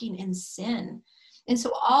was walking in sin. And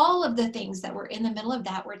so all of the things that were in the middle of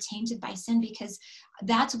that were tainted by sin, because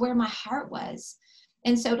that's where my heart was.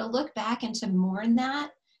 And so to look back and to mourn that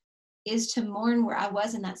is to mourn where I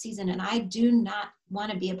was in that season. And I do not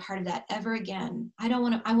want to be a part of that ever again. I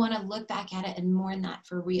want to look back at it and mourn that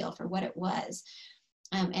for real, for what it was.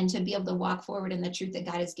 and to be able to walk forward in the truth that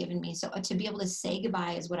God has given me. So to be able to say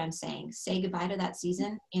goodbye is what I'm saying. Say goodbye to that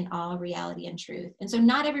season in all reality and truth. And so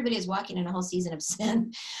not everybody is walking in a whole season of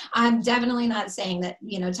sin. I'm definitely not saying that,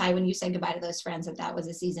 Ty, when you said goodbye to those friends, that was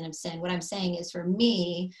a season of sin. What I'm saying is, for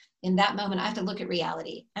me, in that moment, I have to look at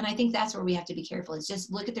reality. And I think that's where we have to be careful, is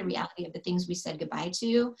just look at the reality of the things we said goodbye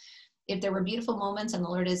to. If there were beautiful moments and the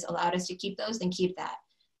Lord has allowed us to keep those, then keep that.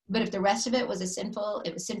 But if the rest of it was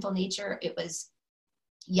sinful nature, it was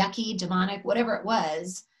yucky, demonic, whatever it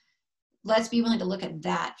was, let's be willing to look at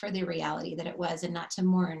that for the reality that it was, and not to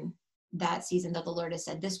mourn that season that the Lord has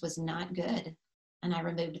said, this was not good, and I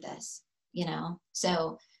removed this,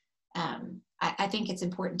 So I think it's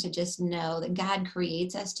important to just know that God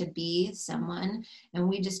creates us to be someone, and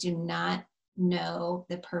we just do not know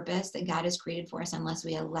the purpose that God has created for us unless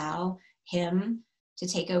we allow him to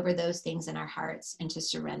take over those things in our hearts and to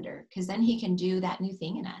surrender, because then he can do that new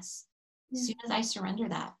thing in us. As soon as I surrender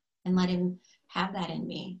that and let him have that in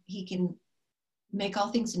me, he can make all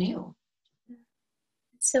things new.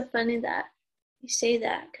 It's so funny that you say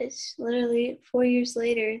that, because literally 4 years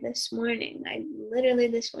later this morning, I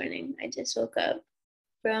just woke up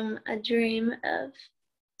from a dream of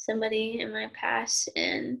somebody in my past,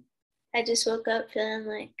 and I just woke up feeling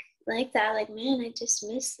like that, like, man, I just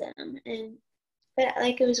miss them. But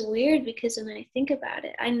it was weird, because when I think about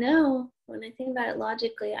it, I know when I think about it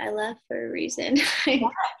logically, I left for a reason.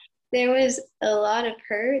 There was a lot of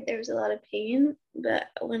hurt, there was a lot of pain, but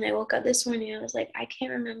when I woke up this morning, I was like, I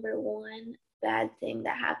can't remember one bad thing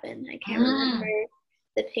that happened. I can't remember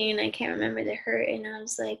the pain, I can't remember the hurt, and I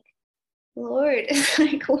was like, Lord,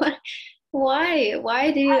 what?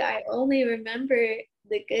 Why do I only remember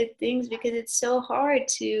the good things? Because it's so hard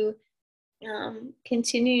to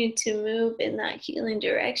continue to move in that healing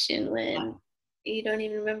direction when you don't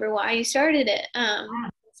even remember why you started it.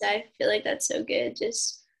 So I feel like that's so good.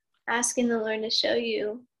 Just asking the Lord to show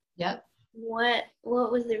you what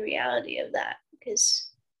was the reality of that, because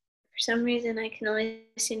for some reason I can only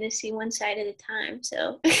seem to see one side at a time.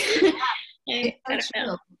 So I don't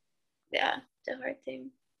know. Yeah, it's a hard thing.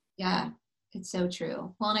 Yeah, it's so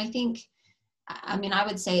true. Well, and I think, I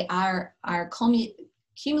would say our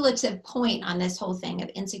cumulative point on this whole thing of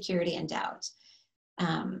insecurity and doubt,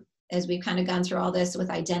 as we've kind of gone through all this with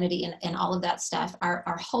identity and all of that stuff,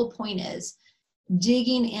 our whole point is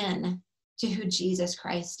digging in to who Jesus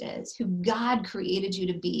Christ is, who God created you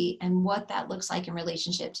to be, and what that looks like in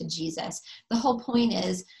relationship to Jesus. The whole point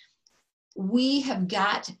is we have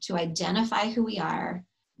got to identify who we are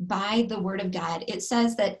by the word of God. It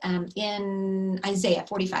says that in Isaiah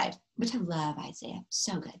 45, which I love Isaiah,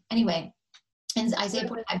 so good. Anyway, in Isaiah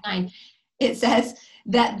 45:9, it says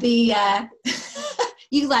that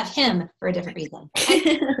you love him for a different reason.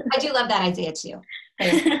 I do love that Isaiah too.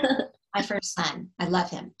 My first son, I love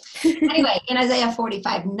him. Anyway, in Isaiah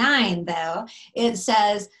 45:9, though, it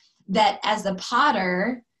says that as the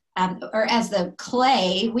potter, or as the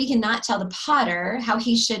clay, we cannot tell the potter how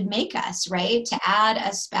he should make us, right? To add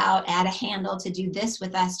a spout, add a handle, to do this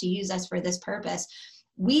with us, to use us for this purpose.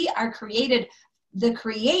 We are created, the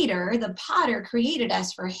creator, the potter created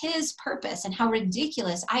us for his purpose. And how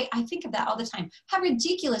ridiculous, I think of that all the time. How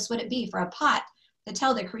ridiculous would it be for a pot to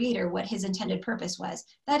tell the creator what his intended purpose was?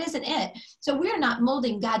 That isn't it. So we're not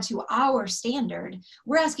molding God to our standard.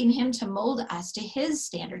 We're asking him to mold us to his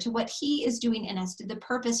standard, to what he is doing in us, to the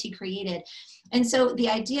purpose he created. And so the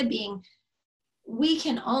idea being, we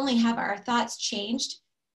can only have our thoughts changed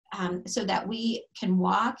so that we can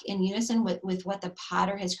walk in unison with what the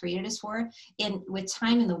potter has created us for, with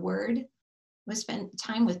time in the word, we spend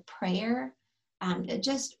time with prayer,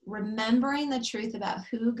 just remembering the truth about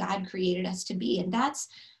who God created us to be. And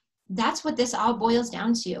that's what this all boils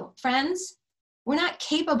down to. Friends, we're not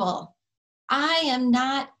capable. I am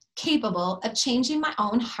not capable of changing my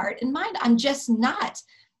own heart and mind. I'm just not.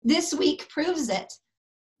 This week proves it.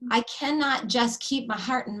 I cannot just keep my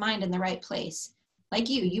heart and mind in the right place. Like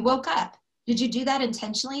you woke up. Did you do that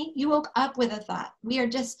intentionally? You woke up with a thought.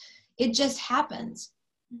 It just happens.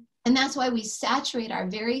 And that's why we saturate our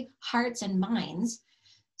very hearts and minds,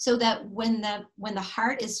 so that when the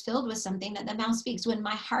heart is filled with something, that the mouth speaks. When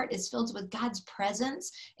my heart is filled with God's presence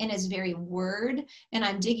and his very word, and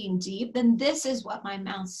I'm digging deep, then this is what my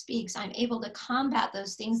mouth speaks. I'm able to combat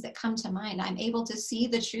those things that come to mind. I'm able to see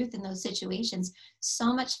the truth in those situations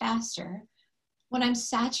so much faster. When I'm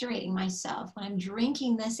saturating myself, when I'm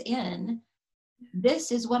drinking this in,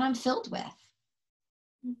 this is what I'm filled with.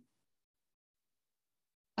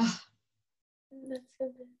 Oh. That's so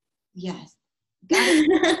good. Yes.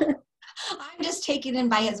 I'm just taken in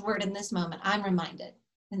by his word in this moment. I'm reminded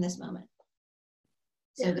in this moment.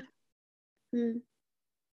 So yeah.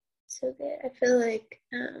 so good. I feel like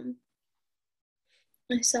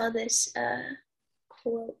I saw this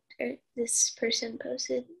quote, or this person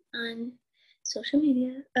posted on social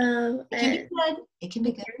media. It can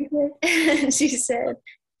be good. It can be good. She said,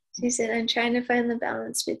 I'm trying to find the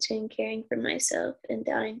balance between caring for myself and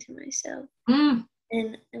dying to myself. And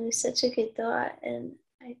it was such a good thought. And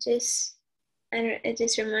it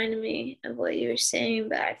just reminded me of what you were saying,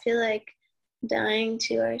 but I feel like dying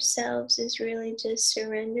to ourselves is really just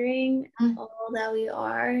surrendering all that we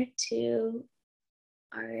are to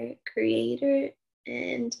our Creator,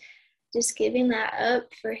 and just giving that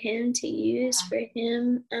up for Him to use, for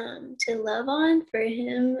Him to love on, for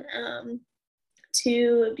Him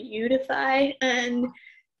to beautify. And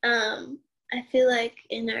I feel like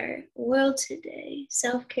in our world today,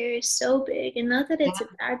 self-care is so big, and not that it's a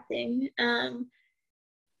bad thing,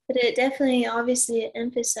 but it definitely, obviously, it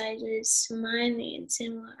emphasizes my needs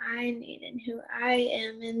and what I need and who I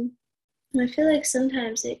am. And I feel like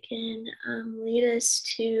sometimes it can lead us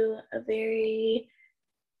to a very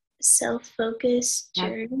self-focused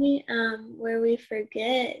journey where we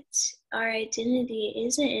forget our identity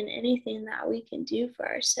isn't in anything that we can do for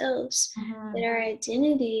ourselves, but our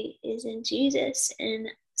identity is in Jesus. And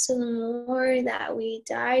so the more that we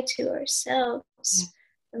die to ourselves,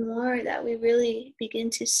 the more that we really begin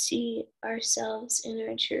to see ourselves in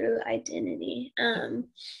our true identity. And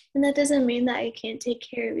that doesn't mean that you can't take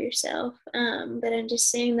care of yourself, but I'm just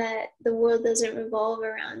saying that the world doesn't revolve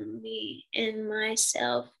around me and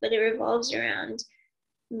myself, but it revolves around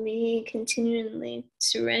me continually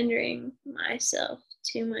surrendering myself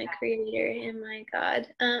to my Creator and my God,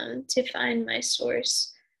 to find my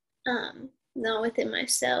source, not within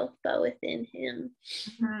myself, but within Him.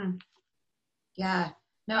 Yeah.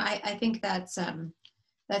 No, I think that's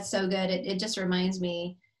so good. It just reminds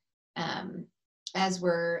me, as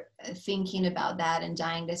we're thinking about that and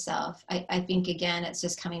dying to self, I think, again, it's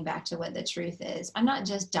just coming back to what the truth is. I'm not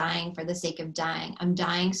just dying for the sake of dying. I'm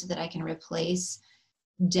dying so that I can replace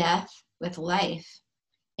death with life.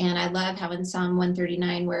 And I love how in Psalm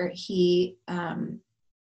 139, where he,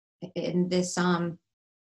 in this Psalm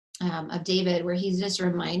of David, where he's just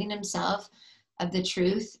reminding himself of the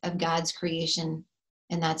truth of God's creation.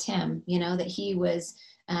 And that's him, that he was,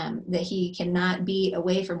 that he cannot be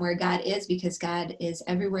away from where God is, because God is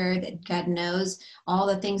everywhere, that God knows all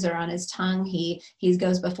the things that are on his tongue. He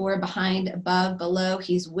goes before, behind, above, below.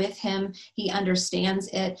 He's with him. He understands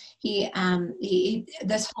it.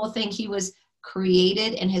 This whole thing, he was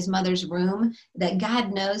created in his mother's womb, that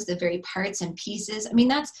God knows the very parts and pieces. I mean,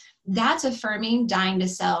 that's affirming dying to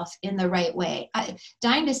self in the right way.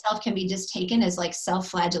 Dying to self can be just taken as like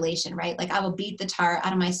self-flagellation, right? Like, I will beat the tar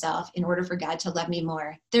out of myself in order for God to love me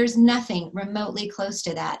more. There's nothing remotely close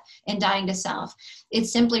to that in dying to self.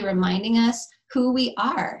 It's simply reminding us who we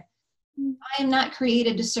are. I am not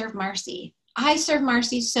created to serve Marcy. I serve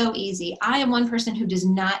Marcy so easy. I am one person who does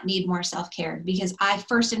not need more self-care, because I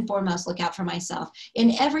first and foremost look out for myself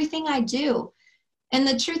in everything I do. And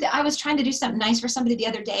the truth, I was trying to do something nice for somebody the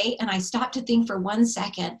other day, and I stopped to think for 1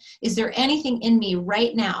 second, is there anything in me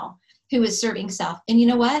right now who is serving self? And you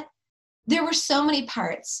know what? There were so many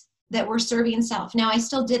parts that were serving self. Now, I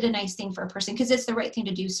still did a nice thing for a person because it's the right thing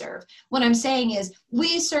to do, serve. What I'm saying is,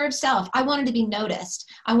 we serve self. I wanted to be noticed.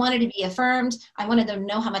 I wanted to be affirmed. I wanted them to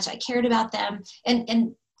know how much I cared about them.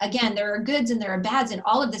 And again, there are goods and there are bads and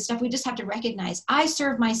all of this stuff. We just have to recognize I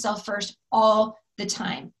serve myself first all the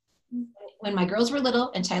time. When my girls were little,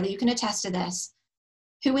 and Tyler, you can attest to this,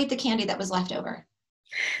 who ate the candy that was left over?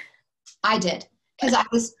 I did,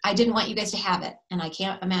 because I didn't want you guys to have it, and I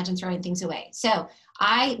can't imagine throwing things away. So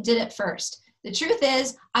I did it first. The truth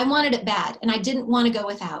is, I wanted it bad, and I didn't want to go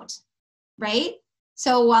without, right?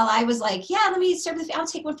 So while I was like, yeah, let me serve I'll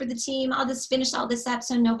take one for the team. I'll just finish all this up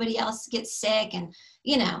so nobody else gets sick and,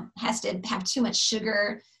 has to have too much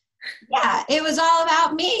sugar. Yeah, it was all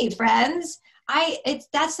about me, friends.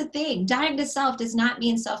 That's the thing. Dying to self does not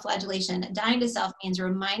mean self-flagellation. Dying to self means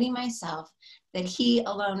reminding myself that He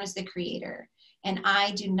alone is the creator, and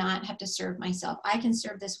I do not have to serve myself. I can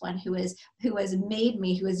serve this one who has made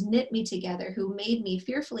me, who has knit me together, who made me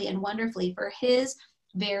fearfully and wonderfully for His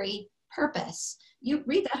very purpose. You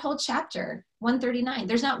read that whole chapter, 139.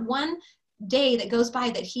 There's not one day that goes by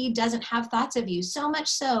that He doesn't have thoughts of you, so much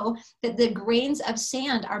so that the grains of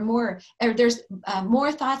sand are more, or there's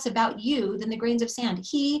more thoughts about you than the grains of sand.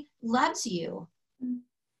 He loves you.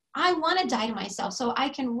 I want to die to myself so I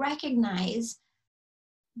can recognize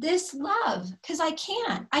this love, because I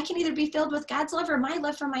can either be filled with God's love or my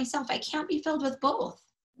love for myself. I can't be filled with both.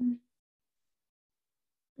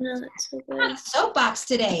 No, that's so good. I'm on a soapbox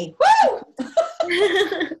today. Woo!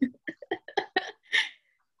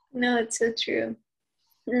 No, it's so true.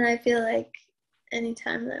 And I feel like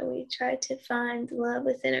anytime that we try to find love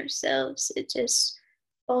within ourselves, it just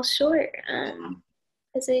falls short.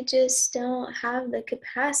 Because they just don't have the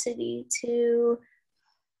capacity to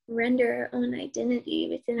render our own identity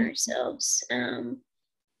within ourselves.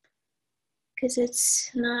 Because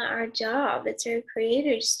it's not our job, it's our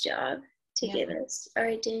Creator's job to give us our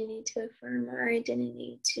identity, to affirm our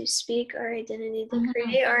identity, to speak our identity, to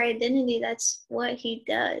create our identity. That's what He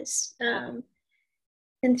does.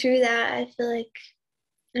 And through that, I feel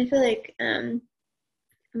like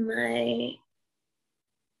my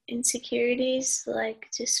insecurities like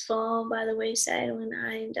just fall by the wayside when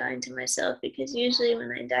I am dying to myself, because usually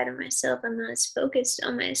when I die to myself, I'm not as focused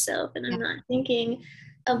on myself, and I'm not thinking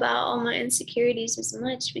about all my insecurities as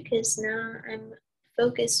much, because now I'm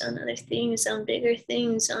focused on other things, on bigger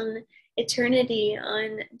things, on eternity,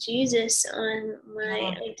 on Jesus, on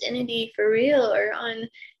my identity for real, or on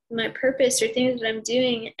my purpose, or things that I'm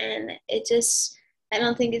doing. And it just, I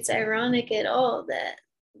don't think it's ironic at all that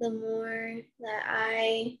the more that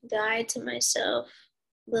I die to myself,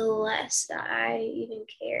 the less that I even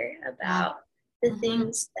care about the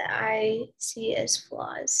things that I see as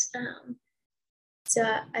flaws. So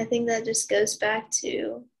I think that just goes back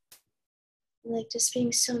to like just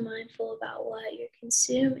being so mindful about what you're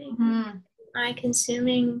consuming. Am I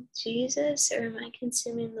consuming Jesus, or am I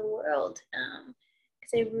consuming the world?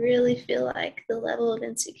 Because I really feel like the level of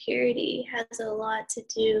insecurity has a lot to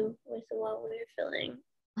do with what we're filling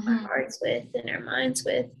our hearts with and our minds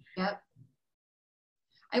with. Yep.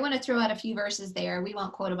 I want to throw out a few verses there. We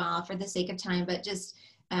won't quote them all for the sake of time, but just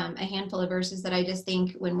a handful of verses that I just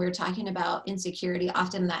think when we're talking about insecurity,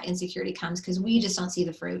 often that insecurity comes because we just don't see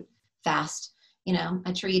the fruit fast. You know,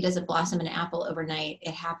 a tree doesn't blossom an apple overnight.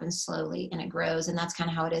 It happens slowly and it grows, and that's kind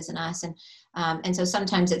of how it is in us. And so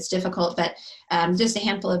sometimes it's difficult, but just a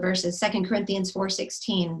handful of verses: 2 Corinthians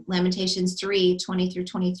 4:16, Lamentations 3:20 through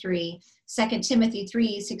 23, 2 Timothy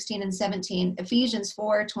 3:16 and 17, Ephesians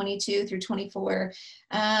 4:22 through 24.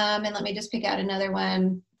 And let me just pick out another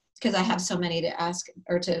one, because I have so many to ask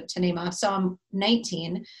or to name off. Psalm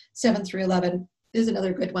 19, 7 through 11 is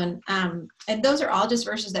another good one. And those are all just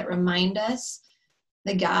verses that remind us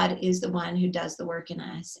that God is the one who does the work in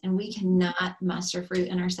us, and we cannot muster fruit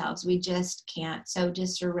in ourselves. We just can't. So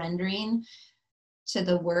just surrendering to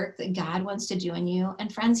the work that God wants to do in you.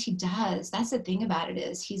 And friends, He does. That's the thing about it,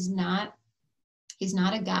 is He's not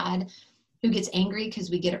a God who gets angry because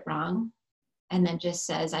we get it wrong and then just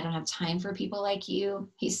says, I don't have time for people like you.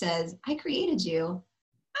 He says, I created you.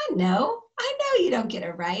 I know you don't get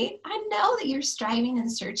it right. I know that you're striving and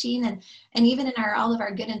searching, and even in all of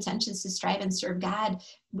our good intentions to strive and serve God,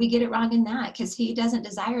 we get it wrong in that, because He doesn't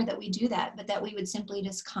desire that we do that, but that we would simply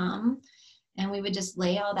just come and we would just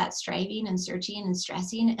lay all that striving and searching and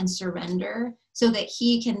stressing and surrender, so that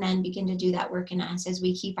He can then begin to do that work in us as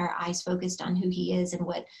we keep our eyes focused on who He is and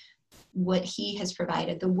what He has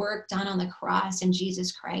provided, the work done on the cross in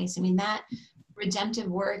Jesus Christ. I mean, that redemptive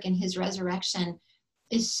work and His resurrection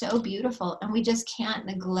is so beautiful, and we just can't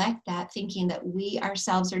neglect that, thinking that we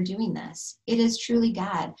ourselves are doing this. It is truly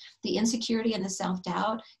God. The insecurity and the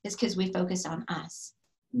self-doubt is because we focus on us.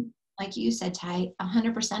 Like you said, Ty,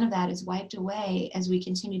 100% of that is wiped away as we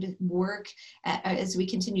continue to work, as we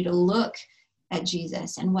continue to look at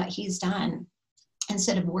Jesus and what He's done,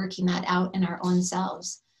 instead of working that out in our own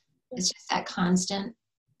selves. It's just that constant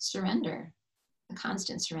surrender, a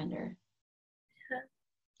constant surrender.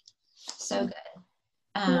 So good.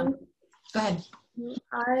 Go ahead.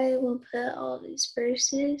 I will put all these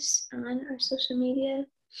verses on our social media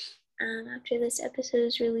after this episode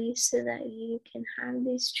is released, so that you can have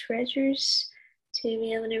these treasures to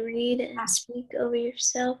be able to read and speak over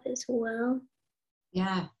yourself as well.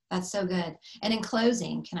 Yeah, that's so good. And in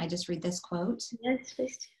closing, can I just read this quote? Yes,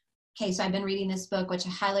 please do. Okay, so I've been reading this book, which I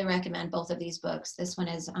highly recommend, both of these books. This one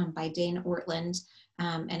is by Dane Ortland,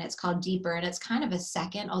 and it's called Deeper, and it's kind of a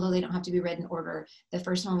second, although they don't have to be read in order. The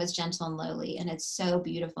first one was Gentle and Lowly, and it's so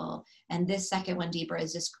beautiful. And this second one, Deeper,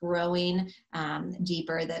 is just growing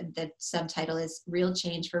deeper. The subtitle is Real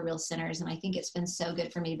Change for Real Sinners, and I think it's been so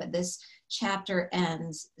good for me. But this chapter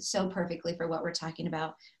ends so perfectly for what we're talking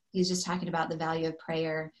about. He's just talking about the value of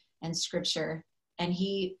prayer and scripture, and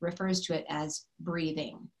he refers to it as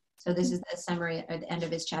breathing. So this is the summary at the end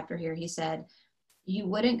of his chapter here. He said, you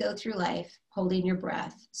wouldn't go through life holding your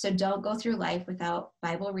breath. So don't go through life without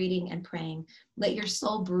Bible reading and praying. Let your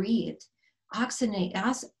soul breathe. Oxygenate.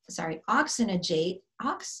 I'm getting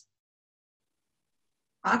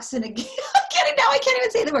now. I can't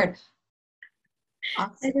even say the word. I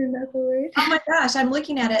don't know the word. Oh my gosh, I'm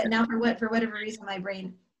looking at it now for whatever reason my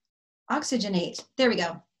brain. Oxygenate. There we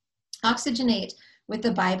go. Oxygenate with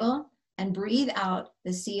the Bible and breathe out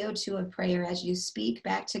the CO2 of prayer as you speak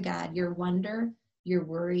back to God your wonder, your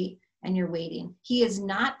worry, and your waiting. He is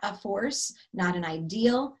not a force, not an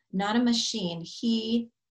ideal, not a machine. He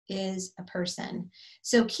is a person.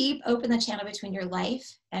 So keep open the channel between your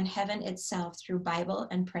life and heaven itself through Bible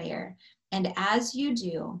and prayer. And as you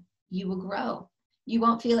do, you will grow. You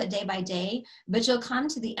won't feel it day by day, but you'll come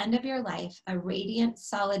to the end of your life a radiant,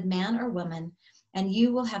 solid man or woman, and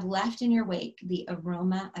you will have left in your wake the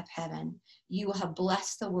aroma of heaven. You will have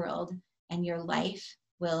blessed the world, and your life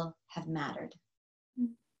will have mattered.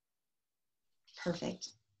 Perfect.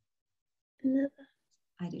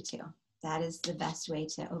 I do too. That is the best way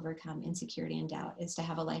to overcome insecurity and doubt, is to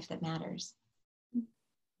have a life that matters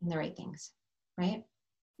in the right things, right?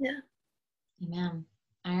 Yeah. Amen.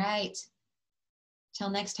 All right. Till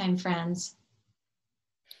next time, friends.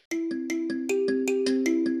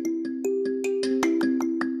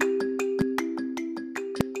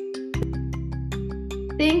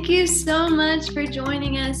 Thank you so much for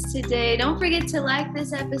joining us today. Don't forget to like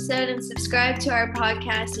this episode and subscribe to our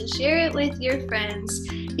podcast and share it with your friends.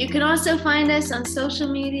 You can also find us on social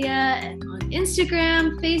media and on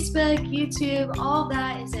Instagram, Facebook, YouTube. All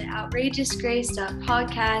that is at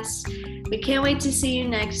outrageousgrace.podcast. We can't wait to see you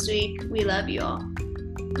next week. We love you all.